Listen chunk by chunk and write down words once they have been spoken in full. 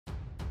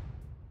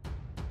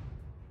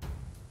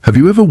Have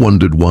you ever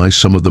wondered why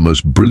some of the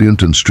most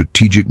brilliant and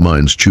strategic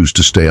minds choose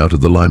to stay out of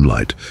the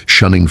limelight,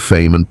 shunning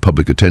fame and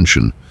public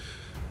attention?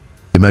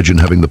 Imagine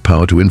having the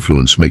power to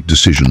influence, make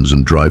decisions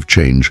and drive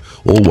change,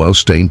 all while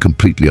staying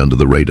completely under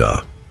the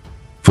radar.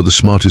 For the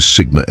smartest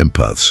Sigma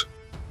Empaths,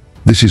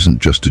 this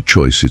isn't just a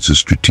choice, it's a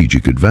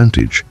strategic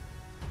advantage.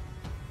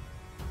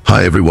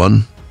 Hi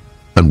everyone,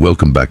 and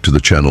welcome back to the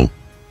channel.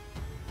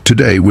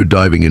 Today we're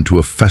diving into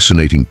a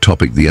fascinating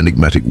topic, the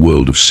enigmatic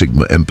world of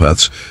Sigma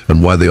Empaths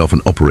and why they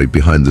often operate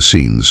behind the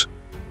scenes.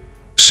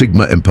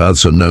 Sigma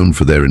Empaths are known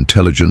for their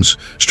intelligence,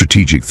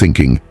 strategic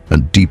thinking,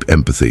 and deep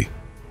empathy.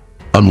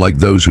 Unlike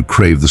those who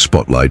crave the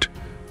spotlight,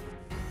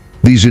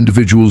 these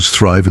individuals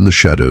thrive in the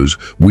shadows,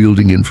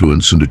 wielding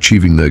influence and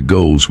achieving their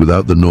goals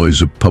without the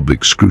noise of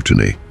public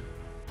scrutiny.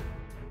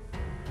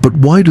 But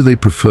why do they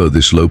prefer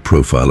this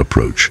low-profile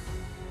approach?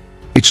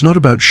 It's not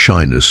about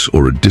shyness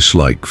or a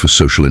dislike for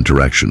social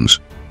interactions.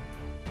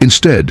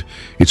 Instead,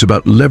 it's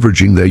about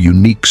leveraging their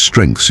unique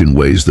strengths in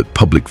ways that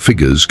public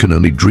figures can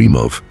only dream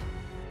of.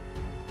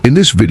 In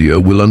this video,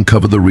 we'll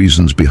uncover the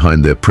reasons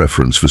behind their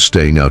preference for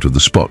staying out of the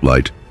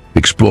spotlight,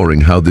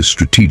 exploring how this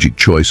strategic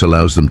choice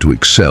allows them to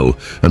excel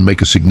and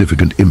make a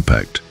significant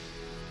impact.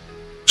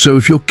 So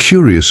if you're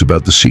curious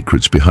about the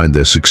secrets behind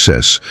their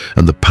success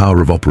and the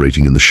power of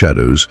operating in the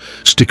shadows,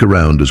 stick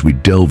around as we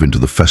delve into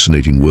the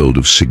fascinating world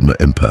of Sigma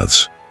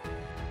Empaths.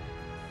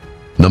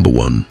 Number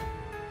 1.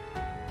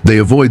 They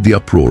avoid the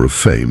uproar of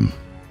fame.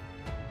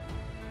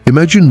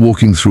 Imagine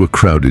walking through a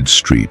crowded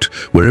street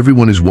where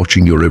everyone is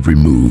watching your every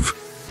move,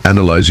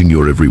 analyzing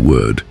your every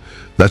word.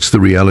 That's the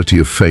reality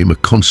of fame, a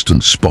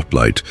constant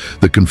spotlight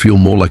that can feel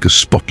more like a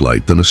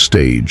spotlight than a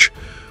stage.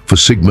 For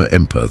Sigma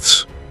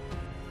Empaths,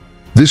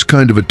 this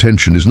kind of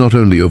attention is not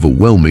only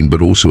overwhelming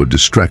but also a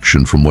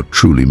distraction from what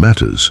truly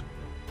matters.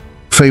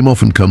 Fame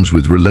often comes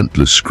with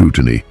relentless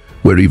scrutiny,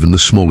 where even the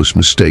smallest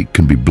mistake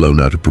can be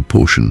blown out of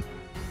proportion.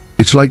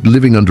 It's like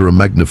living under a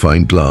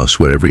magnifying glass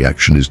where every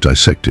action is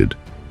dissected,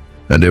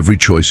 and every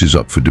choice is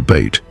up for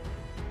debate.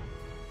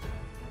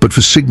 But for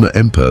Sigma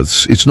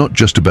Empaths, it's not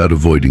just about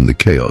avoiding the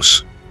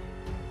chaos.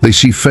 They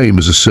see fame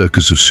as a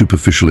circus of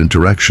superficial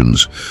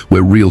interactions,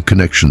 where real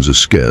connections are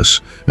scarce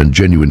and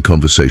genuine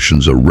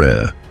conversations are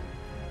rare.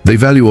 They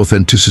value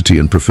authenticity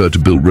and prefer to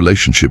build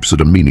relationships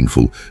that are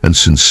meaningful and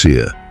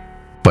sincere.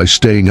 By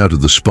staying out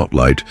of the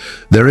spotlight,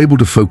 they're able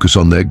to focus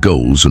on their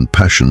goals and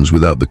passions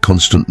without the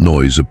constant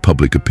noise of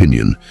public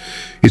opinion.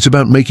 It's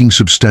about making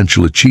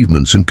substantial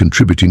achievements and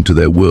contributing to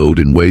their world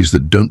in ways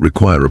that don't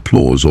require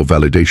applause or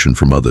validation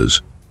from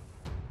others.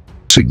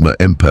 Sigma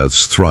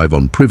Empaths thrive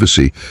on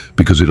privacy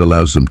because it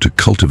allows them to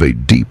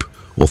cultivate deep,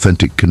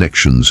 authentic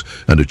connections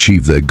and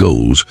achieve their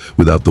goals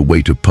without the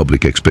weight of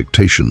public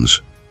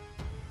expectations.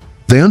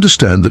 They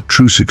understand that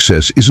true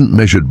success isn't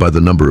measured by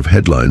the number of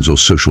headlines or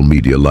social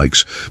media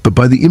likes, but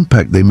by the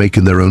impact they make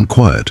in their own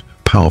quiet,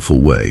 powerful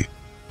way.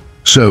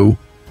 So,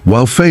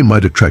 while fame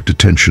might attract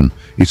attention,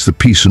 it's the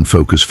peace and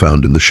focus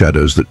found in the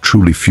shadows that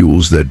truly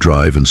fuels their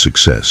drive and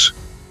success.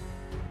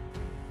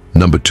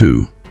 Number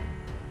 2.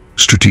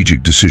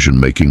 Strategic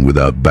decision-making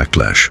without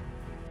backlash.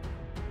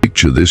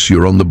 Picture this: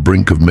 you're on the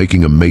brink of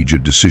making a major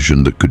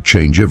decision that could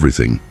change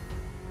everything.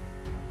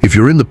 If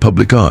you're in the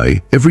public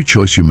eye, every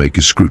choice you make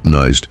is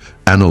scrutinized,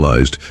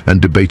 analyzed, and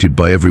debated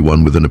by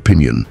everyone with an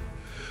opinion.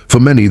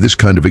 For many, this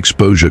kind of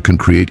exposure can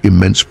create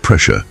immense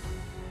pressure,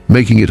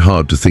 making it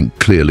hard to think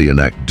clearly and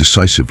act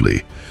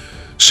decisively.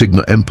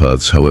 Sigma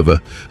Empaths,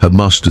 however, have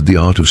mastered the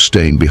art of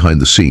staying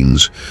behind the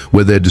scenes,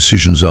 where their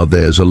decisions are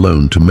theirs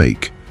alone to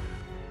make.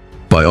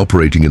 By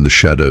operating in the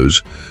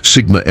shadows,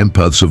 Sigma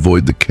Empaths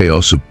avoid the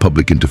chaos of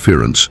public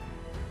interference.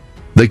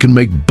 They can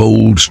make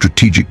bold,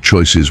 strategic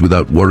choices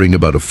without worrying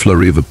about a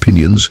flurry of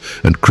opinions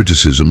and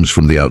criticisms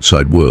from the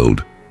outside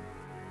world.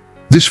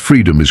 This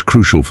freedom is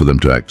crucial for them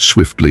to act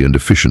swiftly and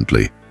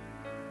efficiently.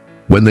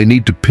 When they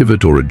need to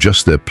pivot or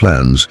adjust their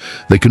plans,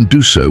 they can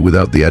do so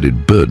without the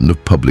added burden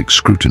of public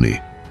scrutiny.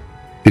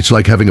 It's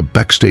like having a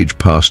backstage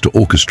pass to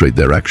orchestrate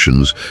their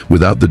actions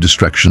without the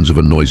distractions of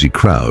a noisy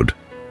crowd.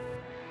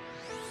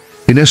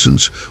 In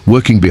essence,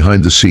 working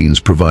behind the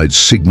scenes provides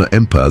Sigma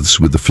Empaths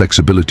with the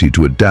flexibility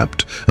to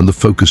adapt and the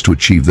focus to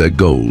achieve their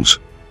goals.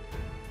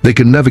 They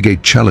can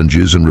navigate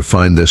challenges and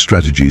refine their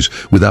strategies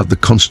without the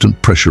constant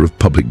pressure of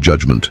public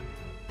judgment.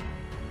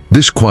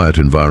 This quiet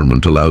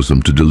environment allows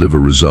them to deliver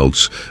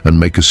results and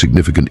make a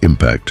significant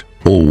impact,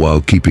 all while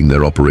keeping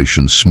their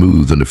operations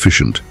smooth and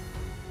efficient.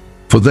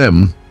 For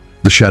them,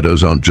 the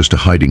shadows aren't just a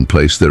hiding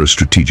place, they're a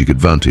strategic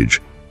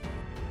advantage.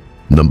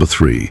 Number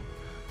 3.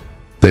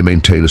 They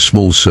maintain a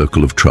small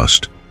circle of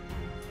trust.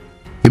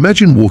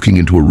 Imagine walking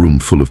into a room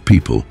full of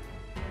people,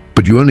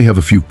 but you only have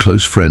a few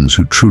close friends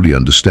who truly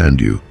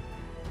understand you.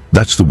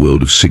 That's the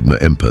world of Sigma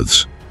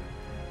Empaths.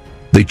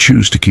 They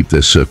choose to keep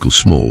their circle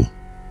small,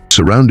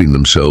 surrounding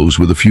themselves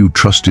with a few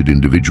trusted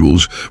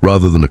individuals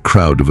rather than a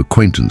crowd of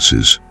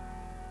acquaintances.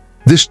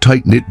 This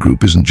tight-knit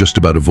group isn't just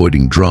about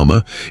avoiding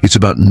drama, it's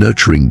about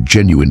nurturing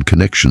genuine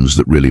connections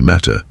that really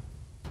matter.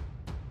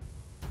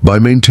 By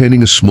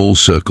maintaining a small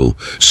circle,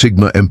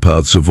 Sigma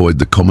Empaths avoid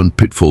the common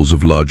pitfalls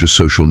of larger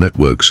social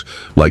networks,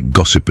 like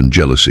gossip and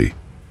jealousy.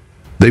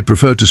 They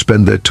prefer to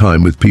spend their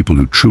time with people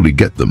who truly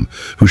get them,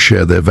 who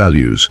share their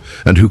values,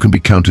 and who can be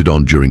counted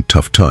on during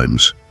tough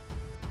times.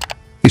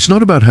 It's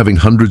not about having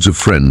hundreds of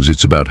friends,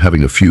 it's about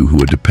having a few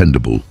who are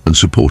dependable and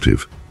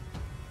supportive.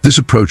 This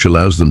approach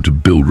allows them to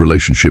build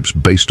relationships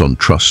based on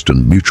trust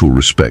and mutual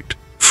respect,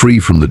 free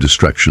from the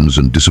distractions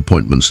and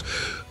disappointments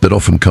that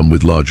often come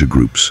with larger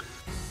groups.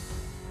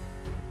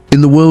 In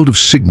the world of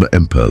Sigma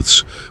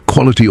Empaths,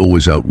 quality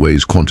always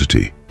outweighs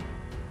quantity.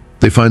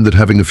 They find that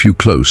having a few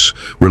close,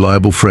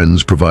 reliable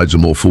friends provides a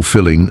more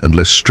fulfilling and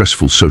less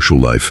stressful social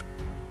life.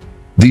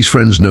 These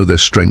friends know their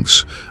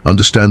strengths,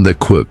 understand their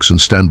quirks,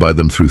 and stand by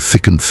them through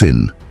thick and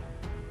thin.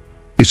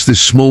 It's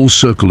this small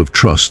circle of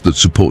trust that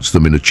supports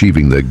them in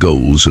achieving their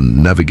goals and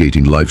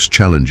navigating life's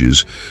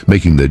challenges,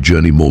 making their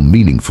journey more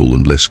meaningful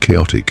and less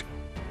chaotic.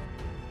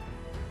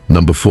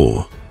 Number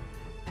 4.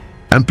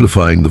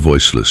 Amplifying the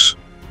voiceless.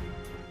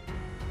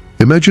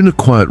 Imagine a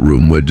quiet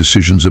room where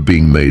decisions are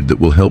being made that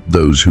will help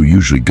those who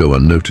usually go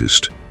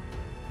unnoticed.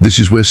 This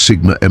is where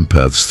Sigma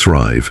Empaths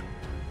thrive.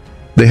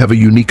 They have a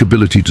unique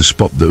ability to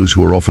spot those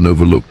who are often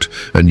overlooked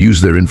and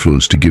use their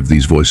influence to give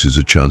these voices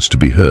a chance to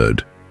be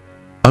heard.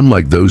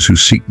 Unlike those who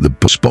seek the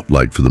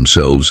spotlight for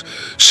themselves,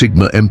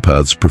 Sigma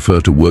Empaths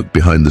prefer to work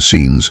behind the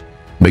scenes,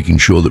 making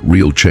sure that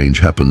real change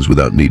happens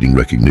without needing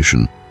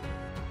recognition.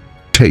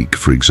 Take,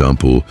 for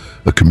example,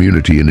 a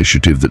community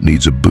initiative that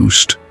needs a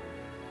boost.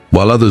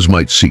 While others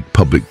might seek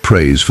public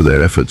praise for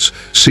their efforts,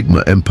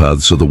 Sigma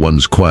Empaths are the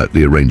ones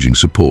quietly arranging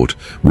support,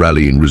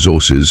 rallying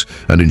resources,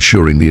 and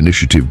ensuring the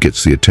initiative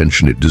gets the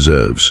attention it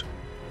deserves.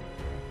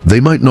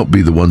 They might not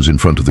be the ones in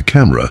front of the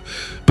camera,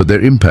 but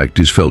their impact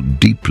is felt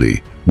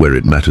deeply where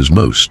it matters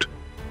most.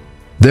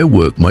 Their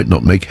work might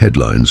not make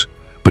headlines,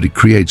 but it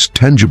creates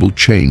tangible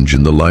change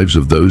in the lives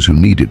of those who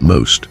need it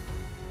most.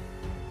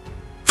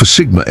 For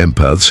Sigma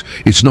Empaths,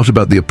 it's not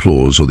about the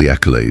applause or the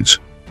accolades.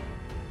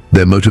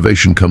 Their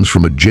motivation comes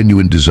from a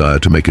genuine desire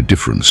to make a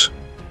difference.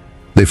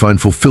 They find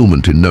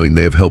fulfillment in knowing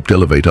they have helped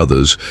elevate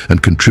others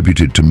and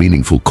contributed to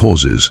meaningful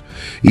causes,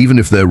 even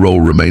if their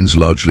role remains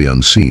largely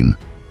unseen.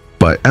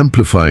 By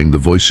amplifying the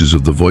voices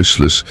of the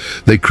voiceless,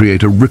 they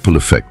create a ripple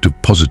effect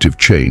of positive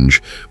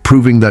change,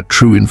 proving that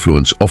true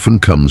influence often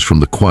comes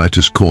from the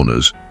quietest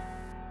corners.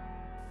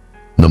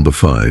 Number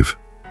 5.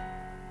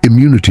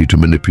 Immunity to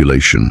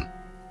manipulation.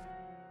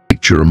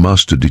 Picture a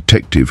master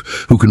detective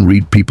who can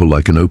read people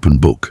like an open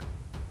book.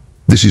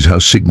 This is how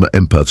Sigma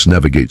Empaths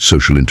navigate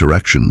social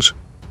interactions.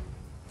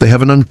 They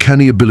have an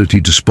uncanny ability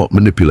to spot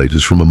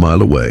manipulators from a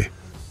mile away,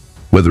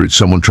 whether it's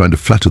someone trying to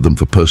flatter them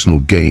for personal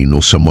gain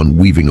or someone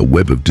weaving a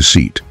web of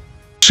deceit.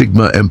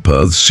 Sigma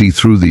Empaths see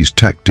through these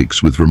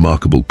tactics with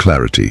remarkable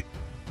clarity.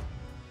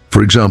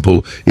 For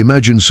example,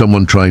 imagine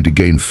someone trying to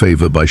gain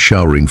favor by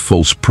showering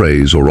false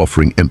praise or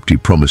offering empty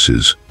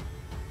promises.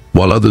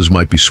 While others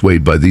might be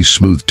swayed by these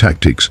smooth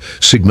tactics,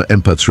 Sigma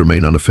Empaths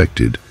remain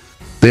unaffected.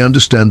 They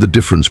understand the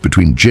difference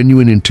between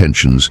genuine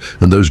intentions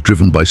and those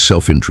driven by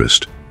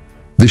self-interest.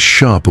 This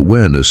sharp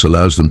awareness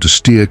allows them to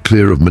steer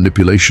clear of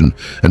manipulation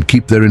and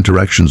keep their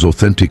interactions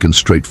authentic and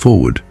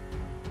straightforward.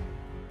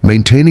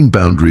 Maintaining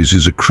boundaries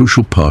is a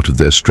crucial part of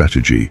their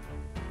strategy.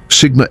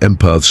 Sigma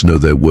Empaths know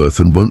their worth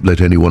and won't let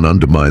anyone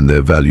undermine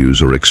their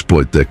values or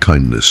exploit their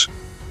kindness.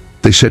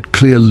 They set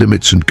clear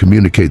limits and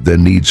communicate their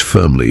needs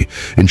firmly,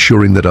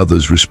 ensuring that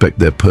others respect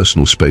their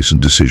personal space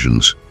and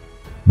decisions.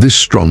 This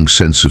strong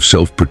sense of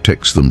self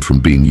protects them from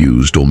being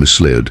used or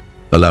misled,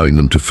 allowing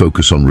them to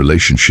focus on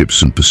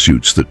relationships and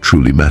pursuits that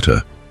truly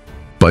matter.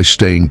 By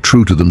staying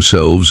true to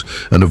themselves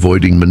and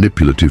avoiding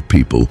manipulative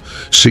people,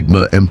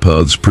 Sigma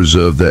Empaths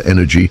preserve their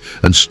energy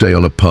and stay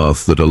on a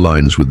path that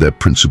aligns with their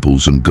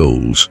principles and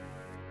goals.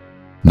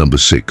 Number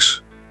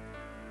 6.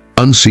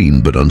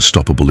 Unseen but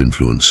unstoppable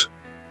influence.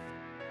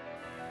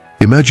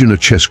 Imagine a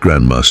chess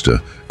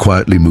grandmaster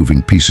quietly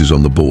moving pieces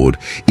on the board,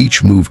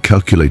 each move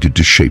calculated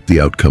to shape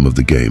the outcome of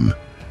the game.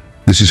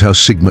 This is how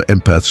Sigma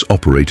Empaths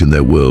operate in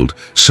their world,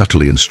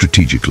 subtly and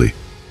strategically,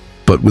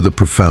 but with a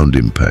profound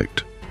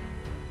impact.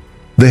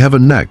 They have a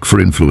knack for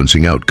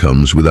influencing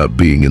outcomes without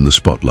being in the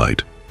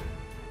spotlight.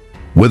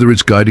 Whether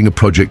it's guiding a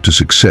project to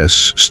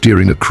success,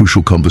 steering a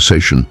crucial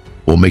conversation,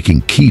 or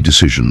making key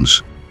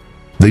decisions,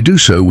 they do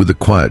so with a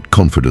quiet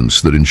confidence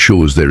that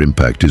ensures their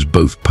impact is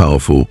both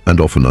powerful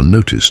and often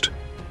unnoticed.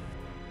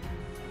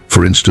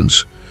 For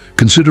instance,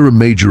 consider a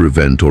major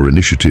event or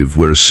initiative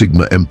where a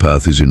Sigma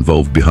Empath is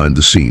involved behind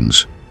the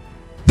scenes.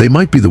 They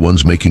might be the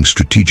ones making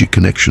strategic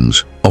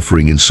connections,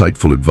 offering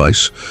insightful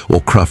advice, or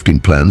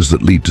crafting plans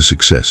that lead to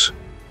success.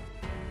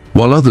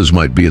 While others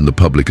might be in the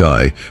public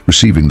eye,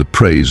 receiving the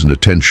praise and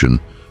attention,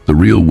 the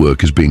real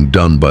work is being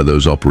done by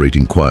those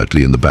operating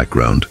quietly in the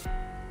background.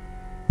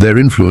 Their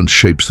influence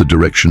shapes the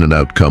direction and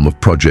outcome of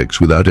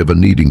projects without ever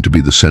needing to be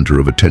the center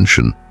of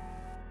attention.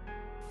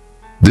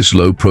 This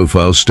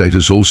low-profile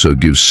status also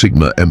gives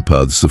Sigma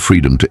Empaths the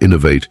freedom to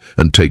innovate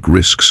and take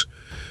risks.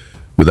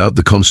 Without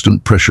the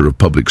constant pressure of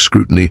public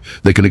scrutiny,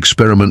 they can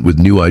experiment with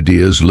new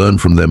ideas, learn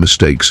from their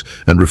mistakes,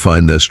 and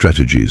refine their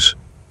strategies.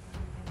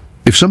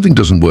 If something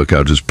doesn't work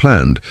out as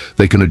planned,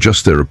 they can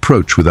adjust their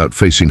approach without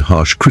facing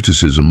harsh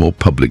criticism or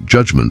public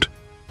judgment.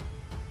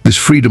 This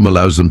freedom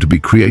allows them to be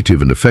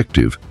creative and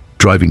effective,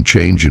 driving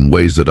change in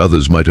ways that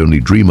others might only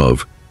dream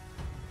of.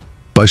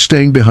 By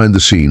staying behind the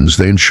scenes,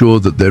 they ensure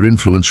that their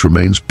influence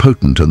remains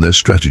potent and their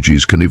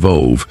strategies can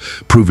evolve,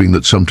 proving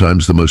that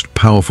sometimes the most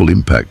powerful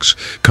impacts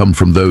come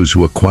from those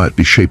who are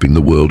quietly shaping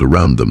the world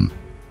around them.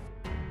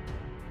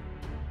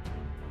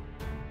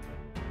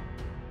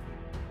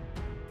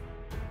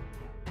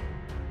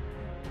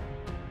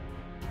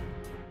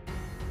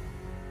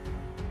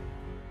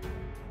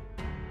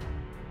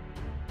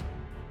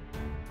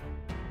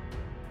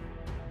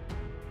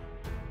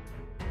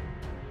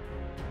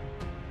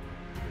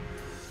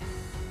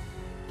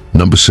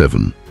 Number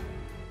 7.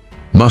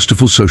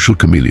 Masterful social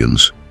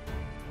chameleons.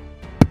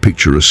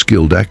 Picture a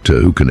skilled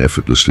actor who can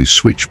effortlessly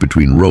switch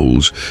between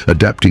roles,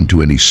 adapting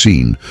to any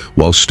scene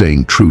while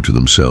staying true to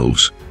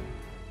themselves.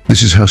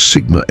 This is how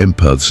Sigma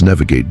Empaths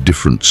navigate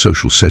different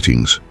social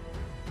settings.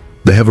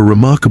 They have a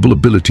remarkable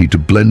ability to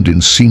blend in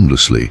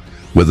seamlessly,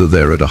 whether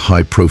they're at a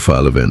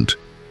high-profile event,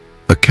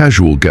 a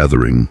casual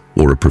gathering,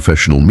 or a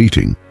professional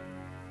meeting.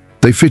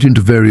 They fit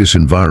into various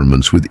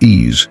environments with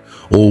ease,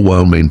 all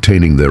while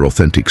maintaining their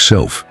authentic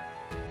self.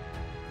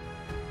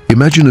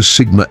 Imagine a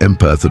Sigma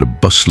Empath at a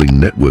bustling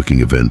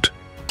networking event.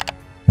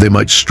 They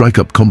might strike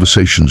up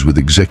conversations with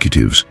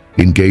executives,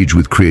 engage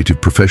with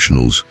creative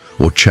professionals,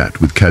 or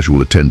chat with casual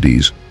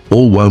attendees,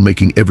 all while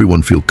making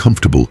everyone feel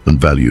comfortable and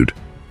valued.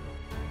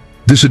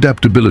 This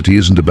adaptability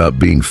isn't about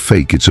being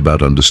fake, it's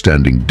about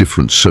understanding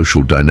different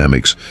social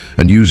dynamics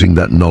and using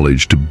that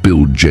knowledge to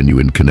build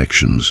genuine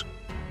connections.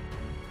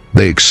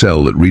 They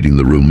excel at reading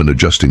the room and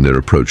adjusting their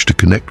approach to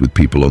connect with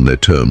people on their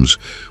terms,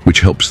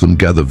 which helps them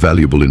gather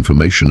valuable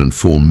information and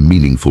form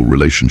meaningful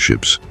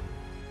relationships.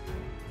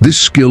 This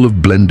skill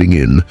of blending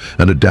in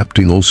and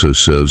adapting also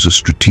serves a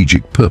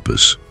strategic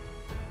purpose.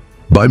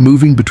 By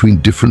moving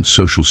between different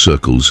social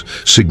circles,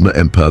 Sigma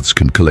Empaths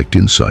can collect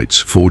insights,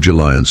 forge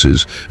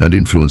alliances, and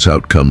influence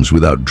outcomes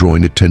without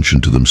drawing attention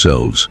to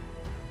themselves.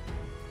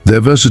 Their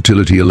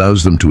versatility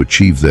allows them to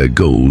achieve their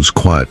goals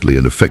quietly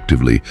and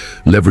effectively,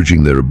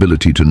 leveraging their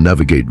ability to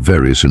navigate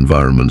various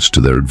environments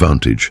to their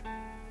advantage.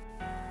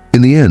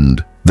 In the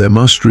end, their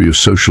mastery of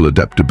social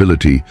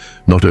adaptability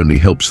not only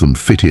helps them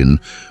fit in,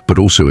 but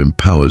also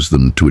empowers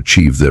them to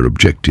achieve their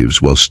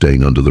objectives while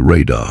staying under the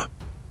radar.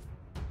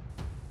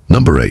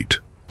 Number 8.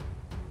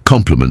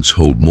 Compliments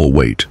hold more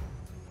weight.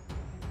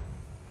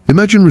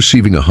 Imagine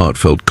receiving a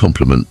heartfelt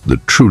compliment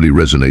that truly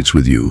resonates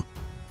with you.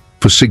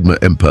 For Sigma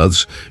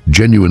Empaths,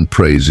 genuine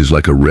praise is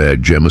like a rare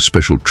gem, a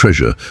special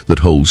treasure that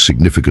holds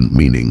significant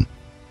meaning.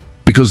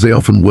 Because they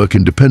often work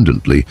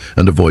independently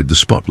and avoid the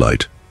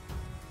spotlight.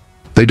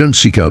 They don't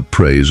seek out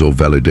praise or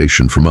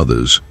validation from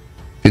others.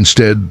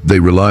 Instead, they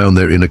rely on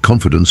their inner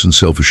confidence and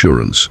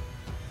self-assurance.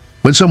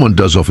 When someone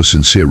does offer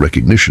sincere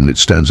recognition, it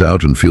stands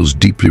out and feels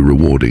deeply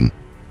rewarding.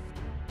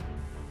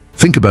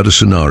 Think about a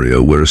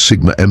scenario where a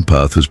Sigma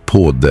Empath has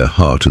poured their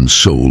heart and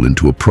soul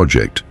into a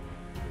project.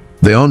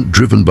 They aren't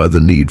driven by the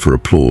need for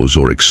applause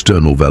or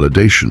external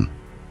validation.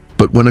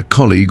 But when a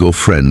colleague or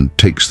friend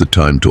takes the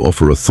time to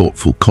offer a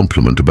thoughtful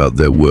compliment about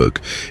their work,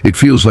 it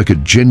feels like a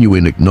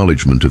genuine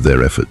acknowledgement of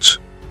their efforts.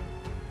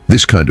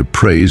 This kind of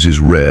praise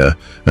is rare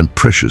and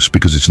precious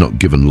because it's not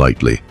given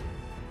lightly.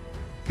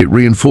 It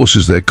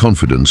reinforces their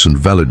confidence and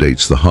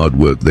validates the hard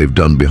work they've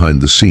done behind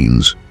the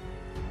scenes.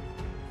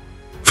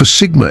 For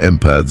Sigma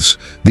Empaths,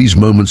 these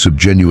moments of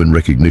genuine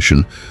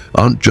recognition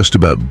aren't just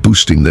about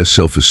boosting their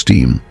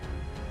self-esteem.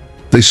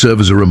 They serve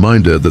as a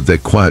reminder that their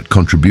quiet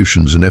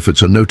contributions and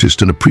efforts are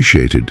noticed and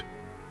appreciated.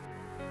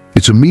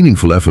 It's a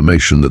meaningful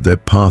affirmation that their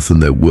path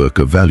and their work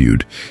are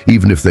valued,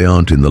 even if they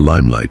aren't in the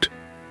limelight.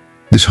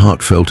 This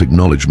heartfelt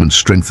acknowledgement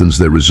strengthens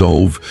their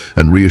resolve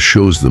and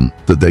reassures them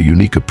that their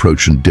unique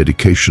approach and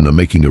dedication are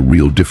making a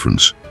real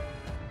difference.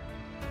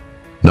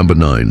 Number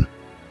 9.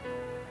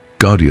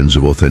 Guardians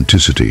of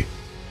authenticity.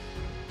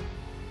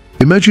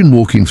 Imagine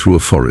walking through a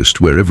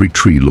forest where every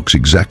tree looks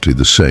exactly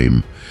the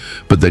same,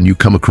 but then you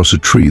come across a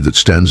tree that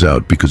stands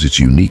out because it's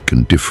unique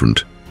and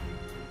different.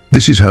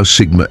 This is how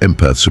Sigma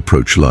Empaths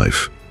approach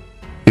life.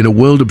 In a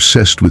world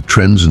obsessed with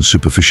trends and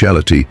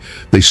superficiality,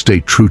 they stay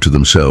true to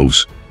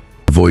themselves,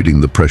 avoiding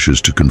the pressures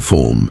to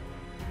conform.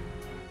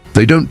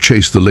 They don't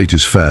chase the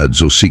latest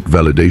fads or seek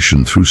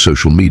validation through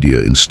social media.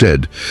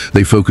 Instead,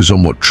 they focus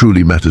on what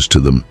truly matters to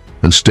them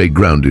and stay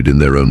grounded in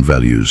their own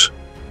values.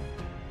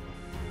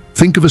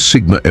 Think of a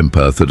Sigma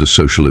Empath at a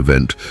social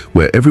event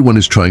where everyone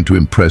is trying to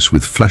impress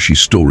with flashy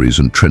stories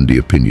and trendy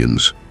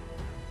opinions.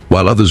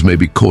 While others may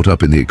be caught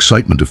up in the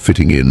excitement of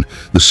fitting in,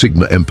 the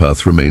Sigma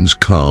Empath remains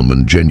calm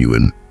and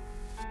genuine.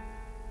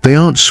 They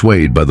aren't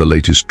swayed by the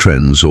latest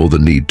trends or the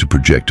need to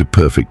project a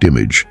perfect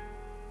image.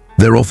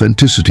 Their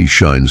authenticity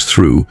shines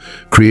through,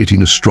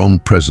 creating a strong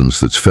presence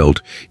that's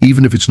felt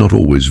even if it's not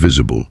always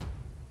visible.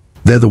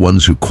 They're the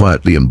ones who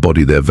quietly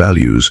embody their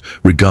values,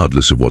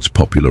 regardless of what's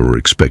popular or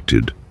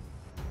expected.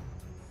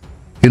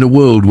 In a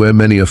world where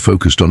many are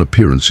focused on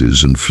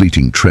appearances and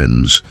fleeting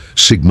trends,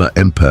 Sigma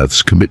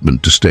Empaths'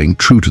 commitment to staying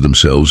true to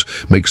themselves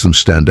makes them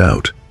stand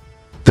out.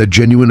 Their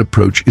genuine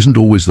approach isn't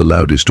always the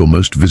loudest or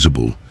most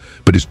visible,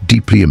 but it's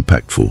deeply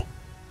impactful.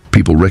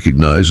 People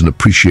recognize and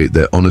appreciate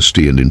their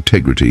honesty and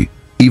integrity,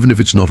 even if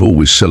it's not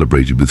always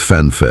celebrated with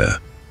fanfare.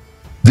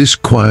 This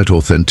quiet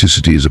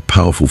authenticity is a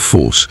powerful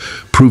force,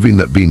 proving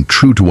that being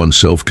true to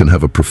oneself can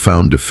have a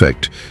profound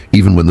effect,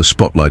 even when the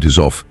spotlight is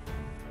off.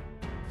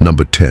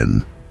 Number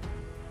 10.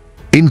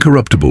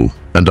 Incorruptible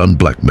and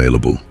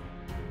unblackmailable.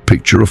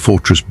 Picture a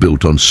fortress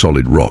built on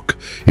solid rock,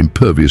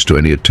 impervious to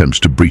any attempts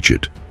to breach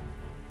it.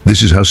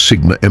 This is how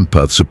Sigma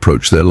Empaths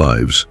approach their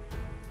lives.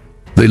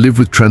 They live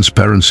with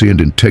transparency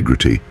and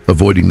integrity,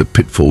 avoiding the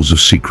pitfalls of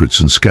secrets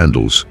and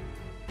scandals.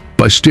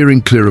 By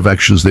steering clear of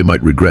actions they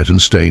might regret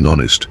and staying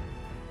honest,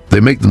 they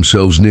make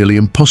themselves nearly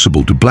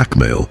impossible to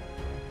blackmail.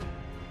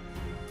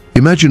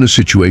 Imagine a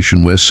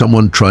situation where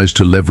someone tries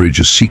to leverage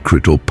a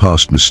secret or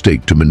past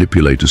mistake to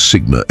manipulate a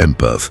Sigma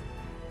Empath.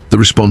 The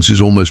response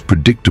is almost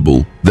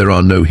predictable. There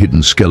are no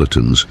hidden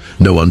skeletons,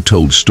 no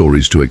untold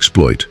stories to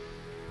exploit.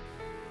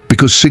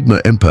 Because Sigma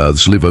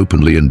Empaths live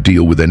openly and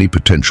deal with any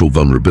potential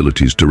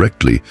vulnerabilities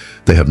directly,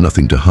 they have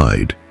nothing to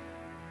hide.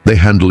 They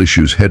handle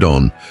issues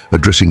head-on,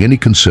 addressing any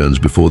concerns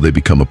before they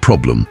become a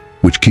problem,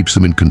 which keeps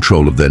them in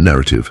control of their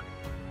narrative.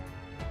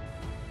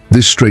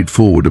 This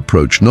straightforward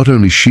approach not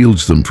only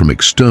shields them from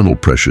external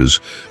pressures,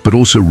 but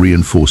also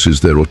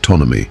reinforces their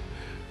autonomy.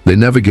 They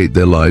navigate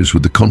their lives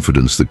with the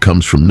confidence that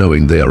comes from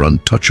knowing they are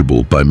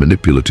untouchable by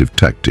manipulative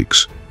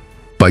tactics.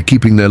 By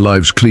keeping their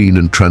lives clean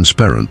and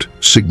transparent,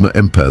 Sigma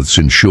Empaths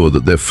ensure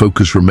that their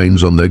focus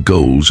remains on their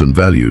goals and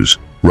values,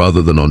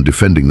 rather than on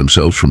defending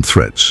themselves from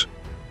threats.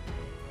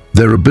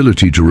 Their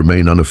ability to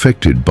remain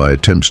unaffected by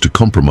attempts to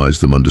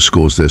compromise them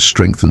underscores their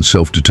strength and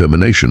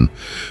self-determination,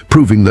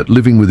 proving that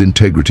living with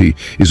integrity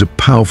is a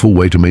powerful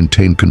way to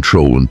maintain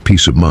control and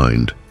peace of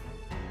mind.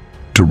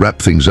 To wrap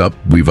things up,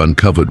 we've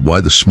uncovered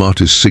why the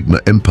smartest Sigma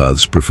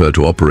Empaths prefer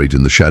to operate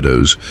in the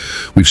shadows.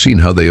 We've seen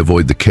how they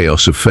avoid the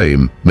chaos of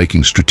fame,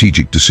 making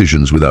strategic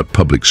decisions without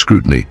public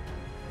scrutiny.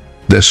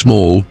 Their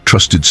small,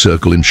 trusted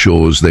circle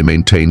ensures they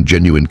maintain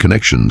genuine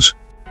connections,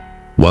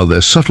 while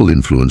their subtle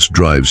influence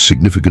drives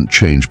significant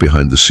change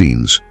behind the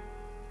scenes.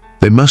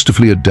 They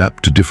masterfully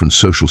adapt to different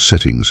social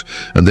settings,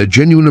 and their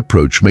genuine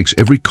approach makes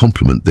every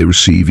compliment they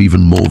receive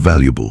even more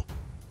valuable.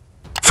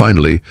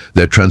 Finally,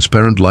 their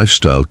transparent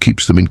lifestyle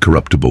keeps them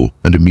incorruptible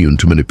and immune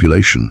to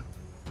manipulation.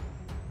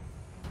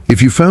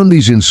 If you found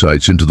these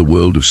insights into the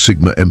world of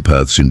Sigma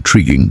Empaths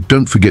intriguing,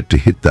 don't forget to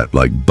hit that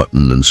like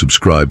button and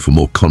subscribe for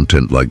more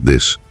content like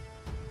this.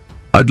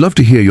 I'd love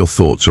to hear your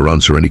thoughts or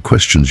answer any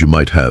questions you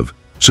might have,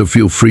 so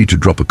feel free to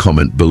drop a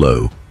comment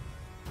below.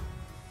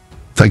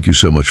 Thank you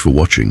so much for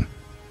watching.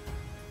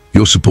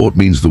 Your support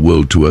means the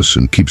world to us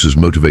and keeps us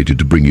motivated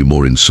to bring you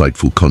more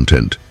insightful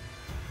content.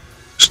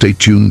 Stay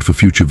tuned for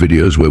future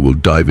videos where we'll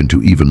dive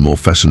into even more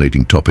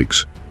fascinating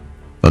topics.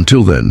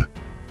 Until then,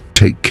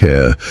 take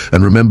care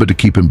and remember to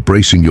keep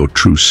embracing your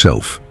true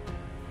self.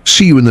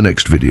 See you in the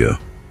next video.